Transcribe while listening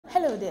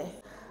Hello there.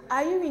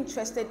 Are you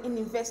interested in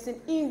investing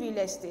in real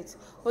estate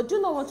but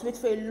do not want to wait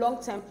for a long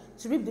time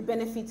to reap the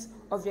benefits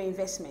of your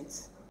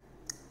investment?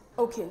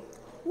 Okay,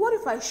 what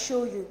if I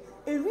show you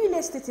a real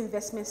estate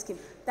investment scheme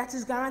that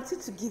is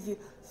guaranteed to give you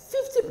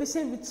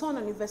 50% return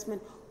on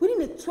investment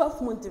within a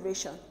 12-month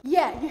duration?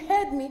 Yeah, you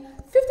heard me,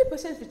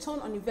 50% return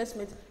on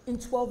investment in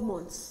 12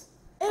 months.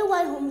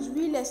 Ayhomes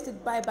Real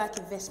Estate Buyback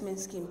Investment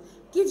Scheme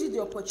gives you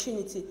the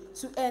opportunity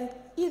to earn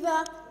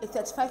either a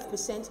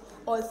 35%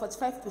 or a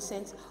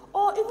 45%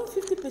 or even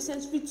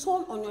 50%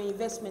 return on your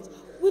investment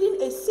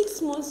within a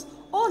 6 months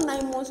or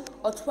 9 months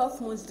or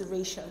 12 months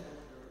duration.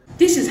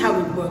 This is how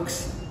it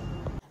works.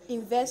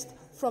 Invest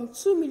from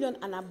 2 million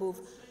and above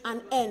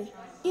and earn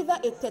either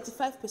a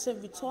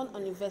 35% return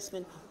on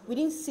investment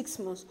within 6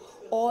 months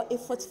or a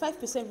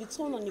 45%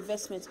 return on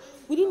investment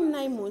within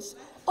 9 months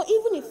or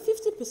even a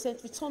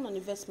 50% return on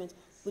investment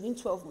within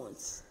 12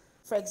 months.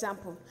 For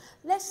example,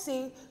 let's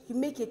say you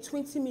make a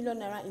 20 million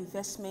naira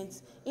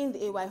investment in the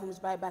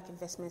Ayhomes Buy-Back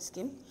Investment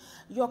Scheme.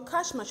 Your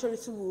cash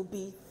maturity will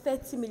be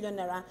 30 million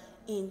naira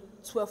in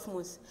 12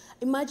 months.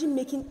 Imagine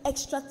making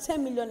extra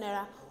 10 million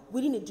naira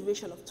within a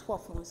duration of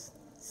 12 months.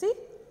 See?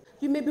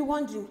 You may be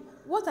wondering,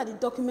 what are the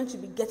documents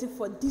you'll be getting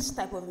for this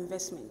type of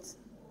investment?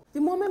 The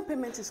moment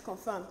payment is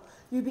confirmed,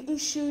 you'll be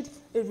issued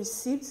a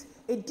receipt,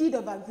 a deed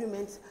of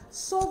agreement,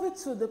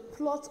 subject to the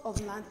plot of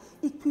land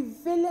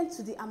equivalent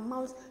to the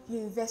amount you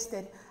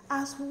invested,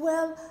 as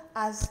well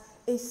as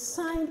a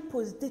signed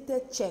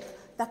post-dated check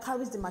that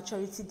carries the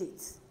maturity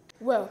date.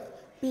 Well,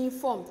 be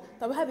informed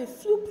that we have a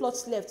few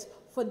plots left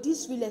for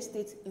this real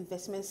estate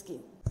investment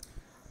scheme.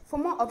 For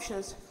more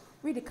options,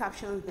 read the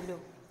caption below.